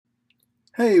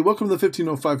Hey, welcome to the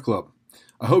 1505 Club.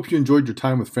 I hope you enjoyed your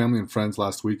time with family and friends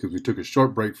last week as we took a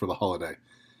short break for the holiday.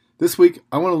 This week,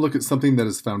 I want to look at something that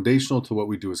is foundational to what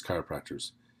we do as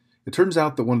chiropractors. It turns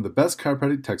out that one of the best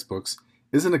chiropractic textbooks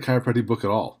isn't a chiropractic book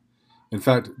at all. In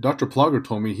fact, Dr. Plogger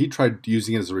told me he tried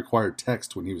using it as a required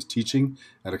text when he was teaching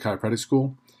at a chiropractic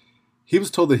school. He was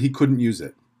told that he couldn't use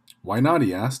it. Why not,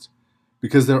 he asked.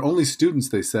 Because they're only students,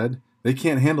 they said. They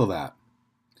can't handle that.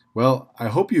 Well, I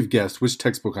hope you've guessed which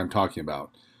textbook I'm talking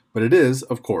about, but it is,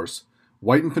 of course,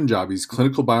 White and Punjabi's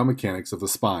Clinical Biomechanics of the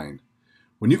Spine.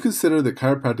 When you consider that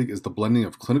chiropractic is the blending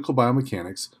of clinical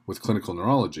biomechanics with clinical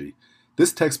neurology,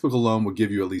 this textbook alone will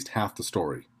give you at least half the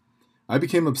story. I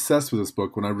became obsessed with this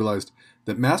book when I realized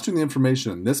that mastering the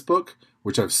information in this book,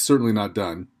 which I've certainly not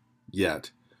done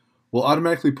yet, will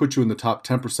automatically put you in the top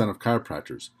 10% of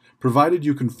chiropractors, provided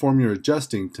you conform your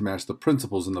adjusting to match the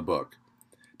principles in the book.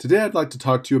 Today I'd like to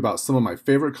talk to you about some of my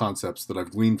favorite concepts that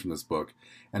I've gleaned from this book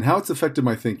and how it's affected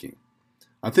my thinking.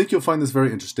 I think you'll find this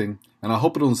very interesting, and I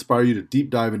hope it'll inspire you to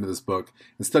deep dive into this book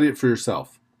and study it for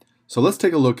yourself. So let's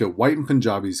take a look at White and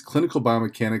Punjabi's Clinical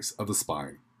Biomechanics of the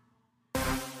Spine.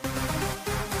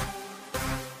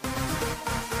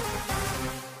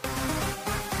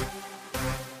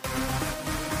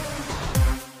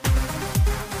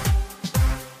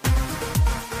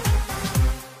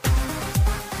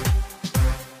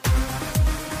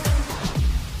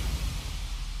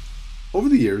 Over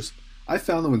the years, I've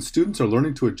found that when students are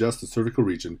learning to adjust the cervical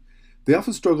region, they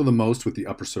often struggle the most with the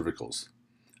upper cervicals.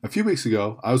 A few weeks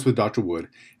ago, I was with Dr. Wood,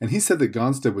 and he said that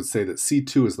Gonstead would say that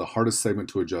C2 is the hardest segment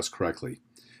to adjust correctly.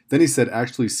 Then he said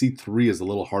actually C3 is a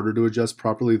little harder to adjust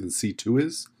properly than C2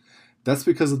 is. That's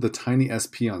because of the tiny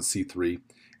SP on C3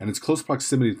 and its close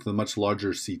proximity to the much larger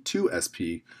C2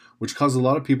 SP, which causes a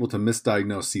lot of people to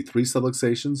misdiagnose C3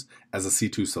 subluxations as a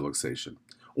C2 subluxation,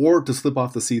 or to slip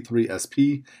off the C3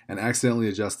 SP and accidentally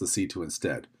adjust the C2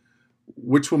 instead,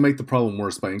 which will make the problem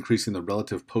worse by increasing the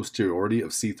relative posteriority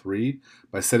of C3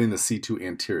 by setting the C2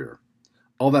 anterior.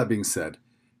 All that being said,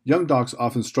 young docs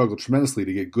often struggle tremendously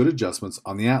to get good adjustments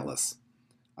on the atlas.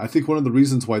 I think one of the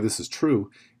reasons why this is true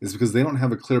is because they don't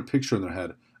have a clear picture in their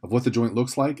head of what the joint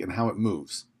looks like and how it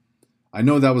moves. I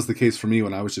know that was the case for me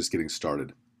when I was just getting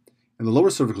started. In the lower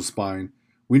cervical spine,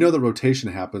 we know that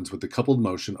rotation happens with the coupled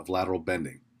motion of lateral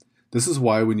bending. This is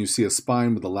why when you see a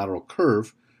spine with a lateral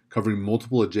curve covering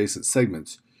multiple adjacent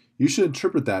segments, you should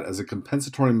interpret that as a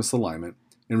compensatory misalignment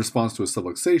in response to a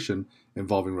subluxation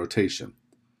involving rotation.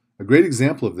 A great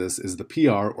example of this is the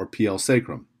PR or PL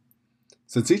sacrum.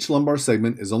 Since each lumbar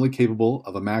segment is only capable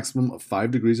of a maximum of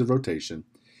 5 degrees of rotation,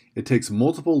 it takes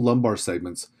multiple lumbar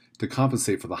segments to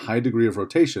compensate for the high degree of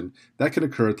rotation that can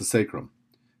occur at the sacrum.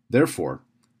 Therefore,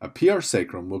 a PR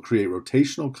sacrum will create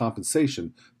rotational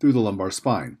compensation through the lumbar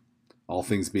spine. All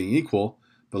things being equal,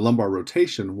 the lumbar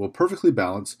rotation will perfectly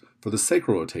balance for the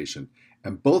sacral rotation,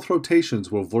 and both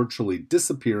rotations will virtually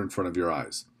disappear in front of your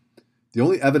eyes. The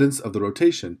only evidence of the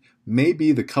rotation may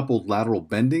be the coupled lateral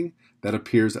bending that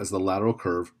appears as the lateral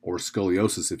curve, or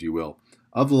scoliosis if you will,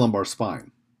 of the lumbar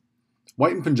spine.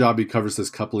 White and Punjabi covers this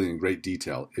coupling in great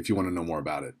detail if you want to know more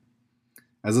about it.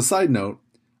 As a side note,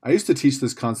 I used to teach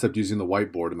this concept using the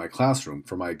whiteboard in my classroom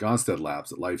for my Gonstead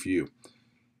labs at LifeU.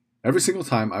 Every single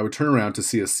time I would turn around to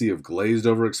see a sea of glazed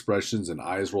over expressions and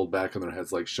eyes rolled back on their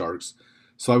heads like sharks,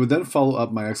 so I would then follow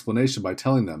up my explanation by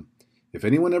telling them, if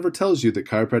anyone ever tells you that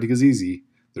chiropractic is easy,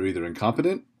 they're either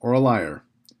incompetent or a liar.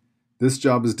 This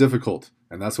job is difficult,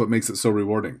 and that's what makes it so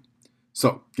rewarding.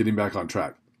 So, getting back on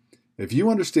track. If you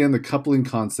understand the coupling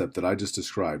concept that I just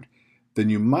described, then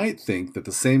you might think that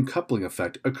the same coupling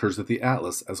effect occurs at the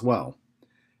atlas as well.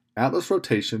 Atlas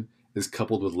rotation is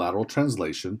coupled with lateral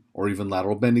translation or even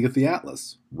lateral bending at the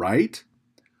atlas, right?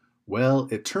 Well,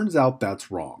 it turns out that's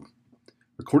wrong.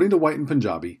 According to White and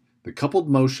Punjabi, the coupled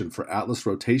motion for atlas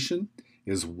rotation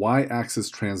is y-axis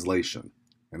translation.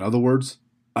 In other words,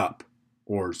 up,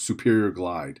 or superior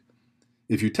glide.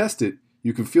 If you test it,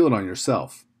 you can feel it on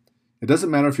yourself. It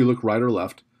doesn't matter if you look right or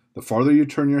left, the farther you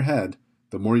turn your head,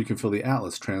 the more you can feel the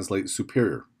atlas translate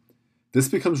superior. This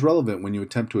becomes relevant when you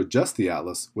attempt to adjust the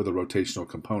atlas with a rotational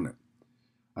component.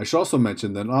 I should also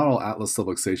mention that not all atlas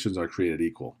subluxations are created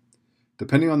equal.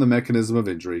 Depending on the mechanism of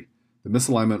injury, the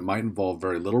misalignment might involve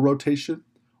very little rotation,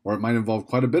 or it might involve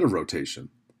quite a bit of rotation.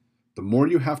 The more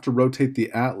you have to rotate the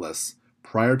atlas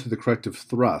prior to the corrective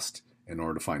thrust in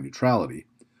order to find neutrality,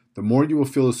 the more you will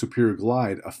feel the superior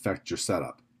glide affect your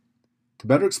setup. To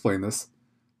better explain this,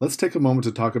 let's take a moment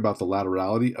to talk about the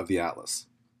laterality of the atlas.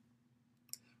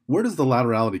 Where does the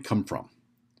laterality come from?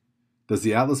 Does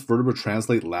the atlas vertebra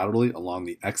translate laterally along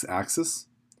the x-axis?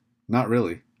 Not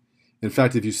really. In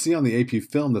fact, if you see on the AP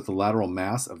film that the lateral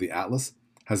mass of the atlas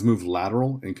has moved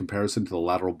lateral in comparison to the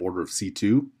lateral border of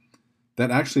C2,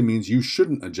 that actually means you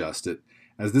shouldn't adjust it,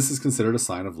 as this is considered a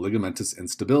sign of ligamentous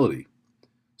instability.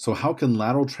 So how can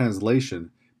lateral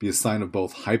translation be a sign of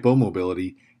both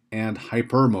hypomobility and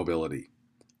hypermobility?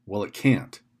 Well, it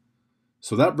can't.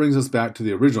 So that brings us back to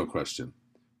the original question.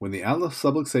 When the atlas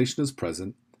subluxation is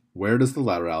present, where does the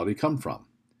laterality come from?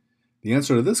 The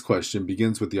answer to this question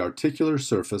begins with the articular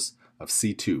surface of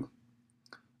C2.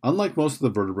 Unlike most of the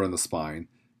vertebrae in the spine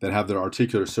that have their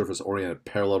articular surface oriented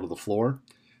parallel to the floor,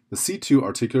 the C2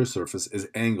 articular surface is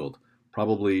angled,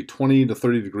 probably 20 to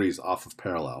 30 degrees off of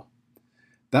parallel.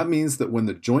 That means that when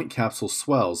the joint capsule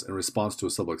swells in response to a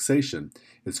subluxation,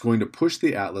 it's going to push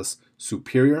the atlas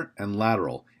superior and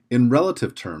lateral in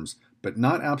relative terms, but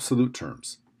not absolute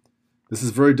terms. This is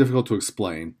very difficult to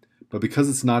explain, but because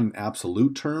it's not in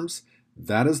absolute terms,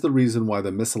 that is the reason why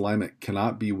the misalignment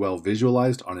cannot be well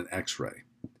visualized on an X-ray.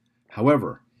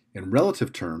 However, in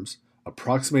relative terms,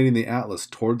 approximating the atlas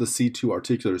toward the C2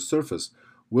 articular surface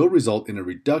will result in a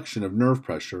reduction of nerve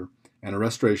pressure and a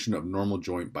restoration of normal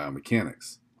joint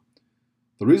biomechanics.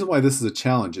 The reason why this is a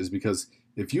challenge is because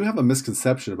if you have a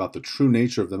misconception about the true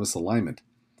nature of the misalignment,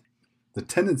 the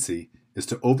tendency is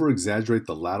to over-exaggerate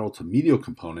the lateral to medial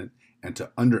component and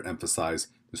to underemphasize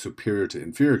the superior to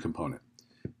inferior component.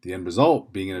 The end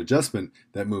result being an adjustment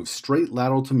that moves straight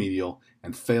lateral to medial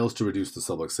and fails to reduce the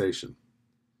subluxation.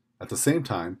 At the same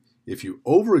time, if you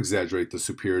over-exaggerate the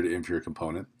superior to inferior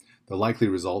component, the likely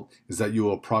result is that you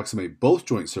will approximate both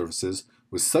joint surfaces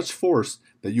with such force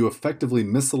that you effectively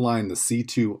misalign the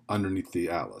C2 underneath the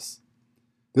atlas.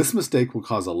 This mistake will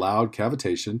cause a loud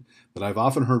cavitation that I've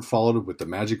often heard followed with the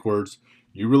magic words,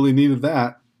 "You really needed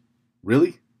that."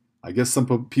 Really? I guess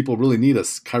some people really need a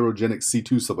chirogenic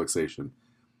C2 subluxation.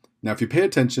 Now, if you pay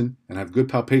attention and have good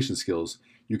palpation skills,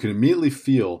 you can immediately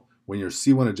feel when your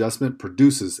C1 adjustment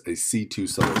produces a C2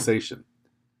 subluxation.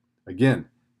 Again,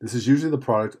 this is usually the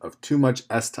product of too much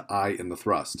S to I in the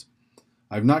thrust.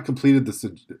 I've not completed this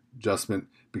adjustment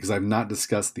because I've not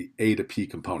discussed the A to P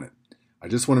component. I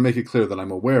just want to make it clear that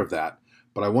I'm aware of that,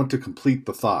 but I want to complete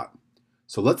the thought.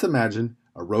 So let's imagine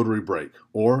a rotary brake,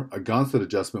 or a Gonstead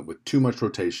adjustment with too much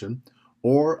rotation,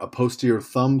 or a posterior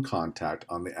thumb contact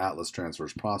on the atlas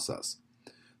transverse process.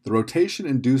 The rotation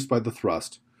induced by the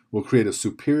thrust will create a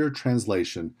superior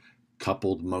translation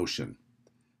coupled motion.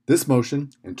 This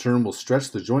motion, in turn, will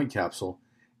stretch the joint capsule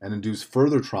and induce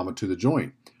further trauma to the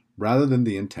joint, rather than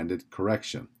the intended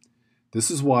correction.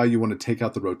 This is why you want to take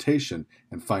out the rotation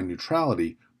and find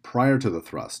neutrality prior to the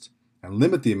thrust, and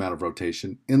limit the amount of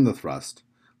rotation in the thrust,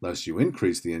 lest you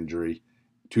increase the injury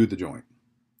to the joint.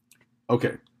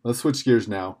 Okay, let's switch gears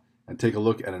now and take a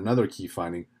look at another key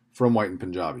finding from White and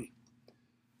Punjabi.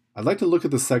 I'd like to look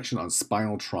at the section on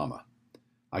spinal trauma.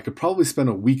 I could probably spend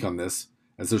a week on this,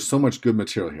 as there's so much good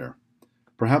material here.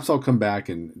 Perhaps I'll come back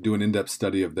and do an in-depth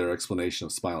study of their explanation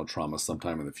of spinal trauma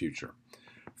sometime in the future.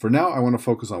 For now, I want to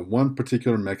focus on one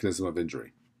particular mechanism of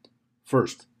injury.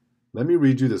 First, let me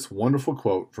read you this wonderful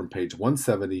quote from page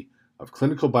 170 of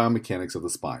Clinical Biomechanics of the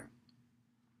Spine.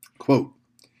 Quote,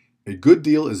 "A good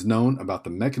deal is known about the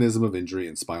mechanism of injury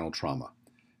in spinal trauma.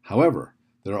 However,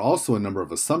 there are also a number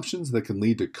of assumptions that can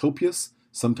lead to copious,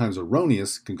 sometimes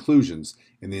erroneous, conclusions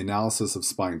in the analysis of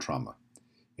spine trauma.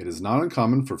 It is not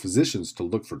uncommon for physicians to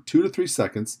look for 2 to 3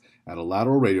 seconds at a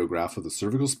lateral radiograph of the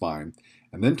cervical spine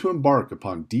and then to embark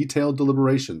upon detailed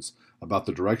deliberations about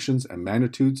the directions and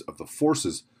magnitudes of the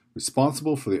forces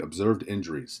responsible for the observed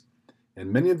injuries.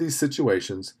 In many of these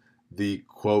situations, the,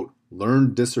 quote,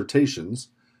 learned dissertations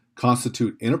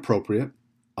constitute inappropriate,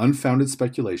 unfounded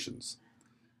speculations.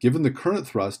 Given the current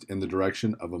thrust in the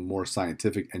direction of a more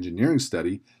scientific engineering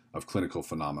study of clinical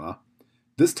phenomena,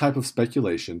 this type of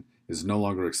speculation is no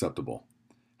longer acceptable.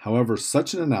 However,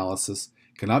 such an analysis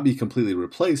cannot be completely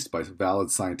replaced by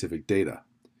valid scientific data.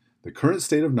 The current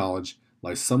state of knowledge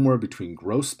lies somewhere between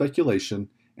gross speculation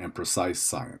and precise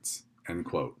science." End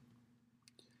quote.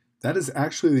 That is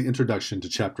actually the introduction to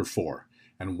Chapter 4,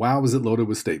 and wow is it loaded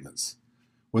with statements.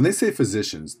 When they say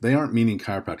physicians, they aren't meaning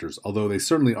chiropractors, although they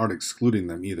certainly aren't excluding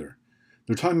them either.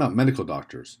 They're talking about medical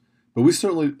doctors, but we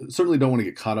certainly don't want to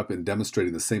get caught up in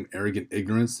demonstrating the same arrogant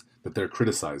ignorance that they're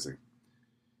criticizing.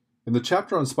 In the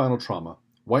chapter on spinal trauma,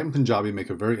 White and Punjabi make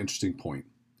a very interesting point.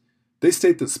 They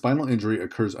state that spinal injury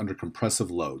occurs under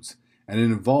compressive loads, and it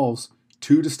involves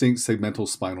 2 distinct segmental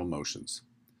spinal motions.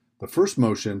 The first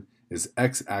motion is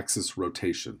x-axis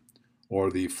rotation,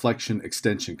 or the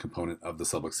flexion-extension component of the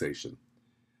subluxation.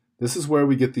 This is where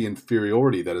we get the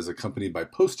inferiority that is accompanied by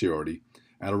posteriority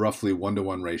at a roughly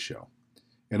 1-to-1 ratio.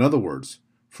 In other words,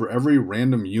 for every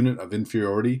random unit of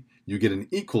inferiority, you get an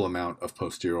equal amount of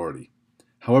posteriority.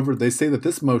 However, they say that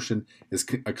this motion is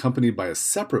accompanied by a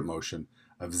separate motion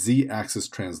of z-axis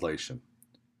translation.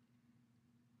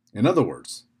 In other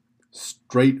words,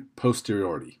 straight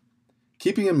posteriority.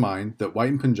 Keeping in mind that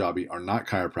White and Punjabi are not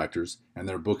chiropractors and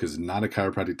their book is not a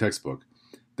chiropractic textbook,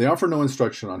 they offer no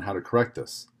instruction on how to correct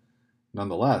this.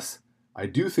 Nonetheless, I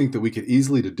do think that we could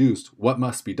easily deduce what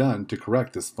must be done to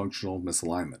correct this functional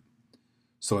misalignment.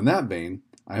 So in that vein,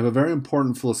 I have a very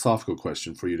important philosophical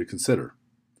question for you to consider.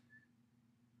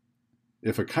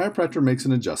 If a chiropractor makes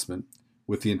an adjustment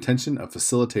with the intention of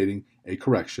facilitating a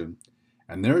correction,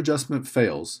 and their adjustment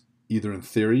fails, either in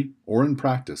theory or in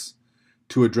practice,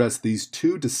 to address these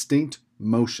two distinct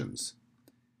motions,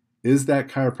 is that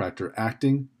chiropractor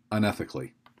acting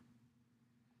unethically?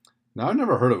 Now, I've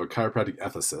never heard of a chiropractic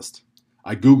ethicist.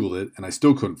 I Googled it and I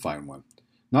still couldn't find one.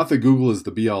 Not that Google is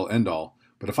the be-all end-all,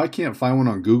 but if I can't find one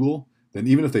on Google, then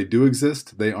even if they do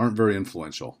exist, they aren't very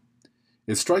influential.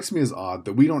 It strikes me as odd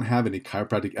that we don't have any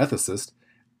chiropractic ethicists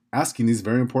asking these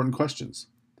very important questions.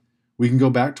 We can go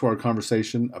back to our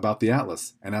conversation about the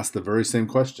atlas and ask the very same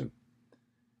question.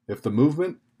 If the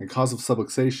movement and cause of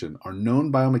subluxation are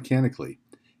known biomechanically,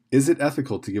 is it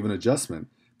ethical to give an adjustment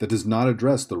that does not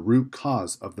address the root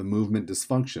cause of the movement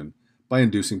dysfunction by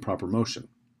inducing proper motion?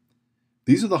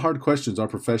 These are the hard questions our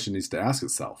profession needs to ask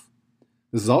itself.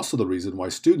 This is also the reason why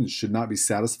students should not be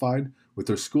satisfied with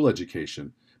their school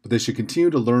education, but they should continue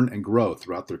to learn and grow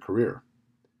throughout their career.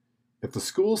 If the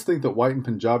schools think that White and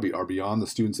Punjabi are beyond the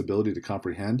student's ability to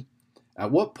comprehend,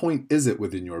 at what point is it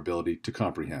within your ability to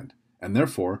comprehend, and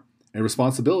therefore a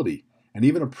responsibility and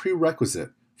even a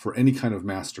prerequisite for any kind of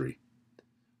mastery?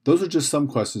 Those are just some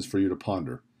questions for you to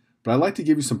ponder, but I'd like to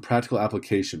give you some practical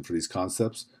application for these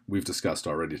concepts we've discussed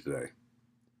already today.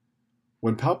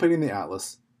 When palpating the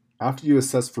atlas, after you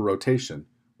assess for rotation,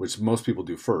 which most people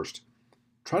do first,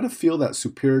 try to feel that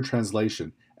superior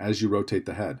translation as you rotate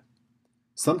the head.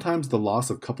 Sometimes the loss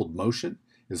of coupled motion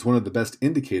is one of the best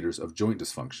indicators of joint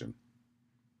dysfunction.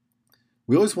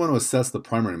 We always want to assess the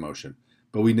primary motion,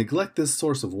 but we neglect this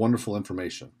source of wonderful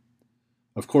information.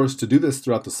 Of course, to do this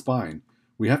throughout the spine,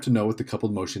 we have to know what the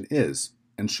coupled motion is,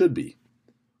 and should be.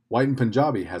 White and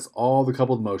Punjabi has all the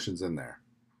coupled motions in there.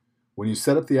 When you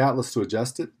set up the atlas to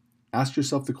adjust it, ask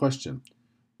yourself the question,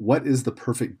 what is the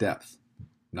perfect depth?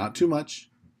 Not too much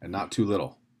and not too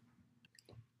little.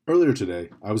 Earlier today,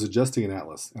 I was adjusting an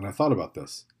atlas, and I thought about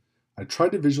this. I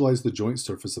tried to visualize the joint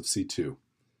surface of C2.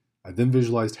 I then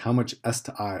visualized how much S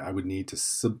to I would need to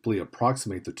simply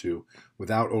approximate the two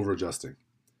without over-adjusting.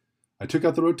 I took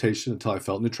out the rotation until I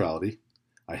felt neutrality.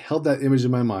 I held that image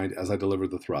in my mind as I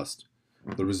delivered the thrust.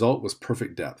 The result was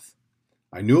perfect depth.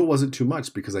 I knew it wasn't too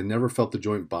much because I never felt the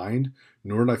joint bind,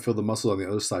 nor did I feel the muscle on the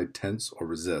other side tense or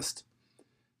resist.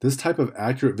 This type of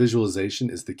accurate visualization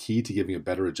is the key to giving a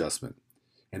better adjustment.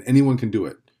 And anyone can do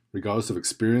it, regardless of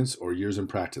experience or years in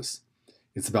practice.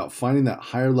 It's about finding that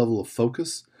higher level of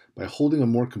focus by holding a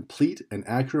more complete and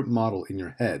accurate model in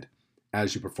your head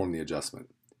as you perform the adjustment.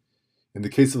 In the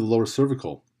case of the lower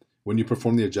cervical, when you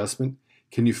perform the adjustment,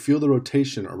 can you feel the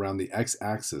rotation around the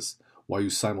x-axis while you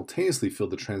simultaneously feel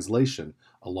the translation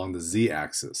along the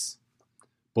z-axis?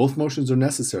 Both motions are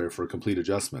necessary for a complete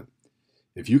adjustment.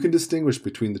 If you can distinguish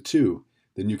between the two,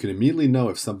 then you can immediately know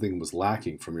if something was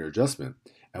lacking from your adjustment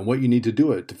and what you need to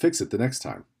do to fix it the next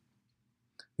time.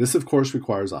 This, of course,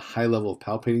 requires a high level of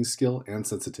palpating skill and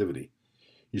sensitivity.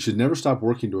 You should never stop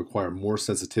working to acquire more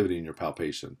sensitivity in your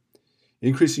palpation.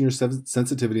 Increasing your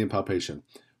sensitivity and palpation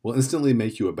will instantly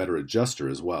make you a better adjuster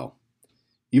as well.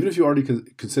 Even if you already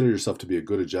consider yourself to be a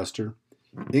good adjuster,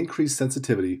 increased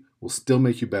sensitivity will still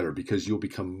make you better because you'll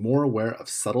become more aware of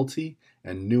subtlety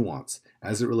and nuance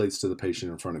as it relates to the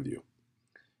patient in front of you.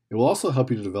 It will also help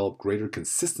you to develop greater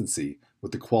consistency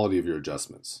with the quality of your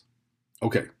adjustments.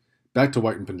 Okay, back to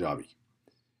White and Punjabi.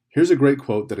 Here's a great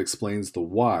quote that explains the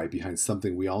why behind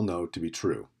something we all know to be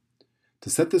true. To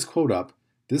set this quote up,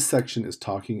 this section is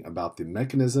talking about the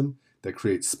mechanism that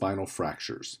creates spinal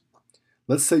fractures.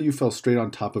 Let's say you fell straight on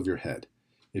top of your head.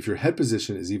 If your head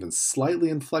position is even slightly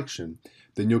in flexion,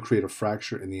 then you'll create a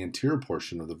fracture in the anterior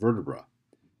portion of the vertebra.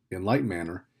 In like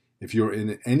manner, if you're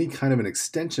in any kind of an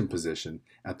extension position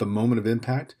at the moment of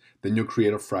impact, then you'll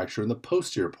create a fracture in the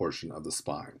posterior portion of the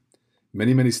spine.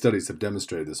 Many studies have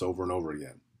demonstrated this over and over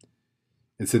again.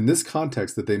 It's in this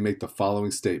context that they make the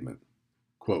following statement,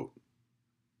 quote,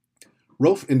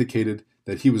 Rofe indicated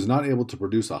that he was not able to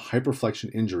produce a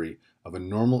hyperflexion injury of a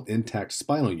normal intact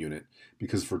spinal unit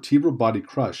because vertebral body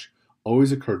crush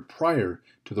always occurred prior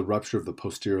to the rupture of the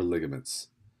posterior ligaments.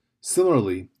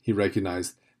 Similarly, he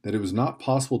recognized that it was not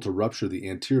possible to rupture the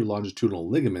anterior longitudinal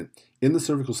ligament in the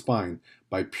cervical spine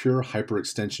by pure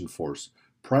hyperextension force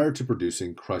prior to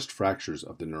producing crushed fractures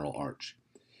of the neural arch.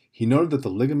 He noted that the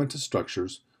ligamentous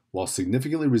structures, while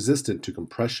significantly resistant to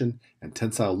compression and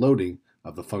tensile loading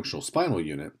of the functional spinal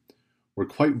unit, were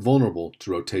quite vulnerable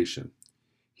to rotation.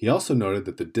 He also noted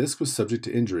that the disc was subject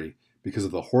to injury because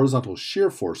of the horizontal shear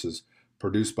forces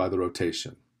produced by the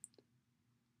rotation.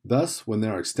 Thus, when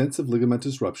there are extensive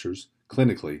ligamentous ruptures,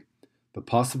 clinically, the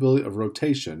possibility of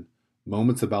rotation,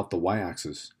 moments about the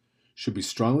y-axis, should be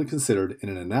strongly considered in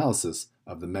an analysis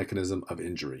of the mechanism of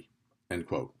injury." End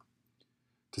quote.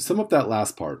 To sum up that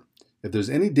last part, if there's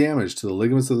any damage to the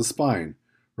ligaments of the spine,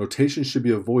 rotation should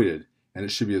be avoided and it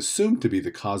should be assumed to be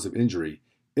the cause of injury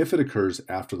if it occurs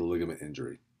after the ligament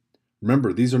injury.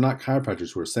 Remember, these are not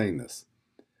chiropractors who are saying this.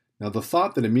 Now, the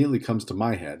thought that immediately comes to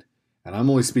my head, and I'm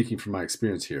only speaking from my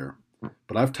experience here,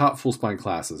 but I've taught full spine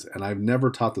classes and I've never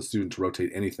taught the student to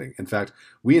rotate anything. In fact,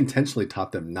 we intentionally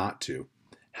taught them not to.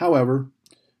 However,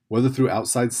 whether through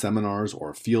outside seminars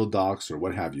or field docs or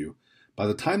what have you, by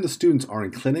the time the students are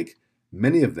in clinic,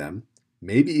 many of them,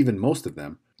 maybe even most of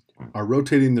them, are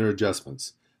rotating their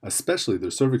adjustments, especially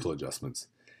their cervical adjustments,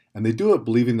 and they do it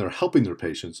believing they're helping their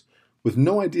patients with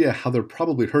no idea how they're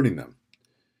probably hurting them.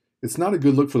 It's not a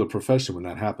good look for the profession when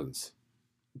that happens.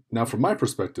 Now, from my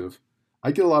perspective,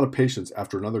 I get a lot of patients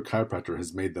after another chiropractor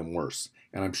has made them worse,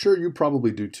 and I'm sure you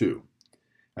probably do too.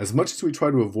 As much as we try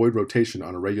to avoid rotation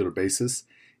on a regular basis,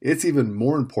 it's even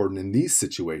more important in these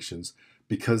situations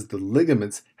because the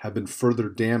ligaments have been further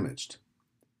damaged.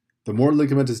 The more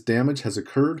ligamentous damage has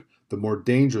occurred, the more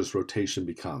dangerous rotation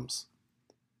becomes.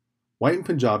 White and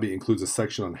Punjabi includes a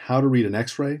section on how to read an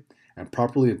X-ray and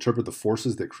properly interpret the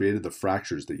forces that created the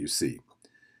fractures that you see.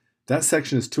 That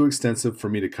section is too extensive for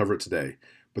me to cover it today,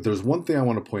 but there's one thing I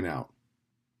want to point out.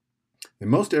 In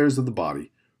most areas of the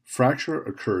body, fracture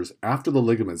occurs after the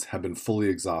ligaments have been fully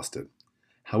exhausted.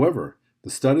 However, the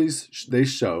studies they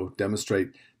show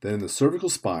demonstrate that in the cervical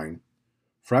spine,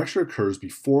 fracture occurs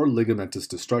before ligamentous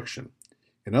destruction.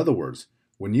 In other words,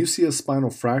 when you see a spinal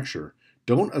fracture,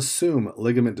 don't assume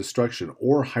ligament destruction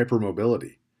or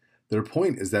hypermobility. Their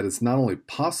point is that it's not only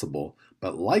possible,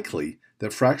 but likely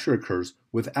that fracture occurs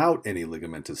without any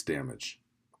ligamentous damage.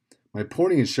 My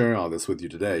point in sharing all this with you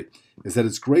today is that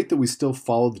it's great that we still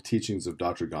follow the teachings of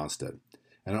Dr. Gonstead,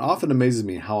 and it often amazes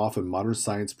me how often modern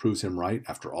science proves him right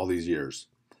after all these years.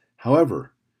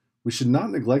 However, we should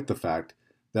not neglect the fact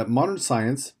that modern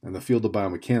science and the field of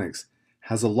biomechanics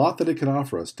has a lot that it can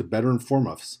offer us to better inform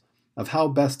us of how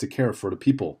best to care for the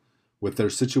people with their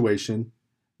situation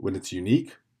when it's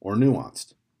unique or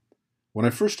nuanced. When I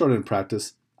first started in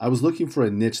practice, I was looking for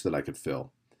a niche that I could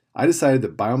fill. I decided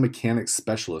that biomechanics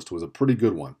specialist was a pretty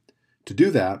good one. To do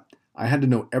that, I had to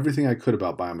know everything I could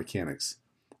about biomechanics.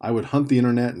 I would hunt the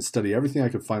internet and study everything I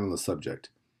could find on the subject.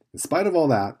 In spite of all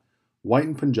that, White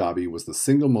and Punjabi was the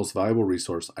single most valuable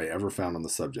resource I ever found on the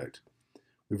subject.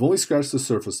 We've only scratched the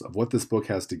surface of what this book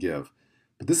has to give,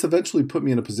 but this eventually put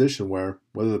me in a position where,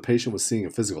 whether the patient was seeing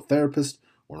a physical therapist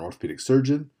or an orthopedic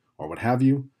surgeon or what have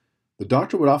you, the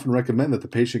doctor would often recommend that the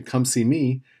patient come see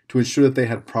me to ensure that they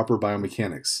had proper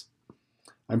biomechanics.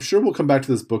 I'm sure we'll come back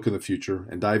to this book in the future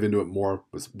and dive into it more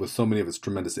with so many of its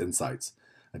tremendous insights.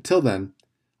 Until then,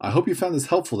 I hope you found this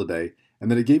helpful today and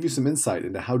that it gave you some insight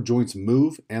into how joints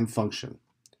move and function.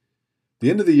 The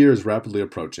end of the year is rapidly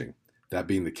approaching. That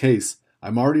being the case,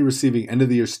 I'm already receiving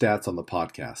end-of-the-year stats on the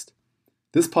podcast.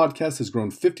 This podcast has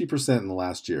grown 50% in the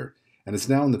last year, and it's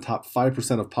now in the top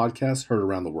 5% of podcasts heard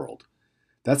around the world.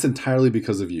 That's entirely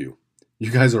because of you.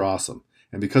 You guys are awesome,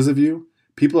 and because of you,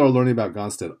 people are learning about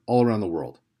Gonstead all around the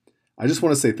world. I just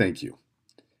want to say thank you.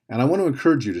 And I want to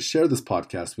encourage you to share this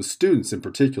podcast with students in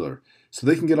particular so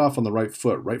they can get off on the right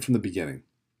foot right from the beginning.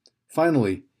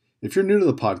 Finally, if you're new to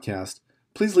the podcast,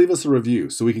 please leave us a review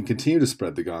so we can continue to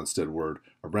spread the Gonstead word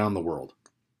around the world.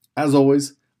 As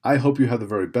always, I hope you have the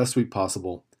very best week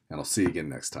possible, and I'll see you again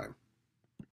next time.